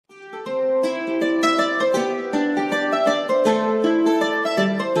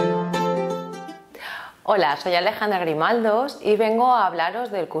Hola, soy Alejandra Grimaldos y vengo a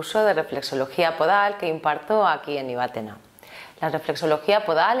hablaros del curso de Reflexología Podal que imparto aquí en Ibatena. La reflexología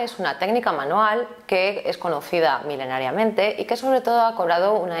podal es una técnica manual que es conocida milenariamente y que sobre todo ha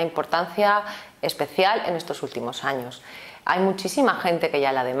cobrado una importancia especial en estos últimos años. Hay muchísima gente que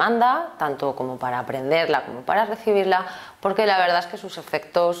ya la demanda, tanto como para aprenderla como para recibirla, porque la verdad es que sus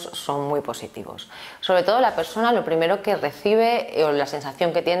efectos son muy positivos. Sobre todo la persona lo primero que recibe o la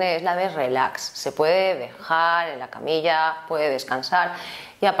sensación que tiene es la de relax. Se puede dejar en la camilla, puede descansar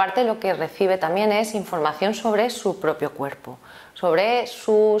y aparte lo que recibe también es información sobre su propio cuerpo, sobre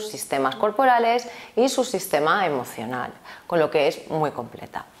sus sistemas corporales y su sistema emocional, con lo que es muy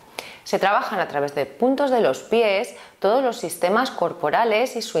completa. Se trabajan a través de puntos de los pies todos los sistemas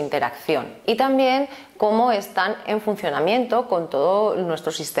corporales y su interacción y también cómo están en funcionamiento con todo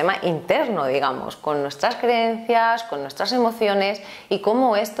nuestro sistema interno, digamos, con nuestras creencias, con nuestras emociones y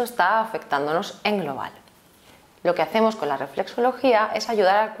cómo esto está afectándonos en global. Lo que hacemos con la reflexología es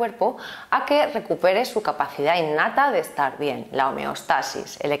ayudar al cuerpo a que recupere su capacidad innata de estar bien, la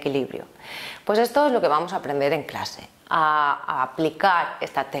homeostasis, el equilibrio. Pues esto es lo que vamos a aprender en clase, a aplicar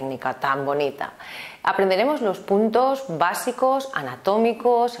esta técnica tan bonita. Aprenderemos los puntos básicos,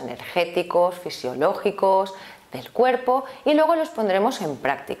 anatómicos, energéticos, fisiológicos del cuerpo y luego los pondremos en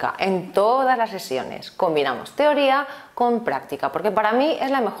práctica en todas las sesiones. Combinamos teoría con práctica, porque para mí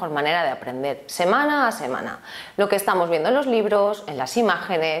es la mejor manera de aprender, semana a semana. Lo que estamos viendo en los libros, en las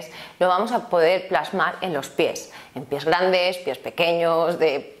imágenes, lo vamos a poder plasmar en los pies, en pies grandes, pies pequeños,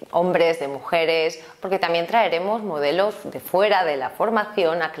 de hombres, de mujeres, porque también traeremos modelos de fuera de la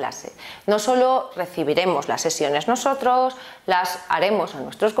formación a clase. No solo recibiremos las sesiones nosotros, las haremos a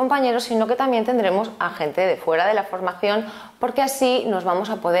nuestros compañeros, sino que también tendremos a gente de fuera de la formación, porque así nos vamos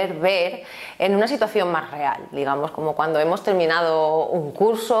a poder ver en una situación más real, digamos, como cuando hemos terminado un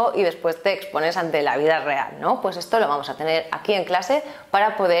curso y después te expones ante la vida real, ¿no? Pues esto lo vamos a tener aquí en clase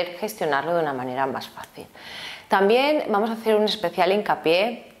para poder gestionarlo de una manera más fácil. También vamos a hacer un especial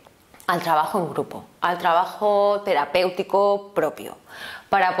hincapié al trabajo en grupo, al trabajo terapéutico propio,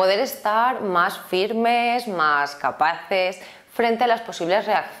 para poder estar más firmes, más capaces frente a las posibles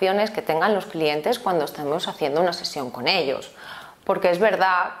reacciones que tengan los clientes cuando estemos haciendo una sesión con ellos. Porque es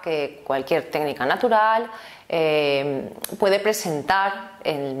verdad que cualquier técnica natural puede presentar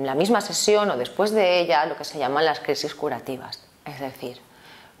en la misma sesión o después de ella lo que se llaman las crisis curativas. Es decir,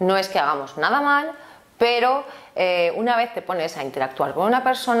 no es que hagamos nada mal, pero una vez te pones a interactuar con una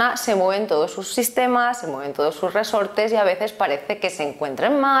persona, se mueven todos sus sistemas, se mueven todos sus resortes y a veces parece que se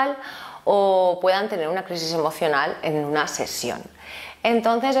encuentren mal o puedan tener una crisis emocional en una sesión.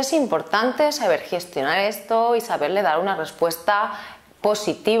 Entonces es importante saber gestionar esto y saberle dar una respuesta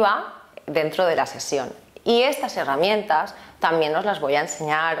positiva dentro de la sesión. Y estas herramientas también os las voy a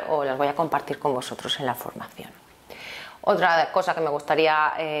enseñar o las voy a compartir con vosotros en la formación. Otra cosa que me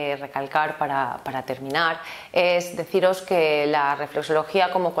gustaría recalcar para terminar es deciros que la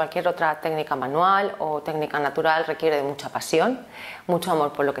reflexología, como cualquier otra técnica manual o técnica natural, requiere de mucha pasión, mucho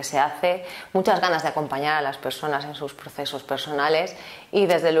amor por lo que se hace, muchas ganas de acompañar a las personas en sus procesos personales y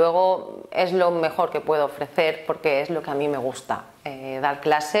desde luego es lo mejor que puedo ofrecer porque es lo que a mí me gusta, dar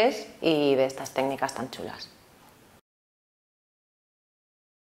clases y de estas técnicas tan chulas.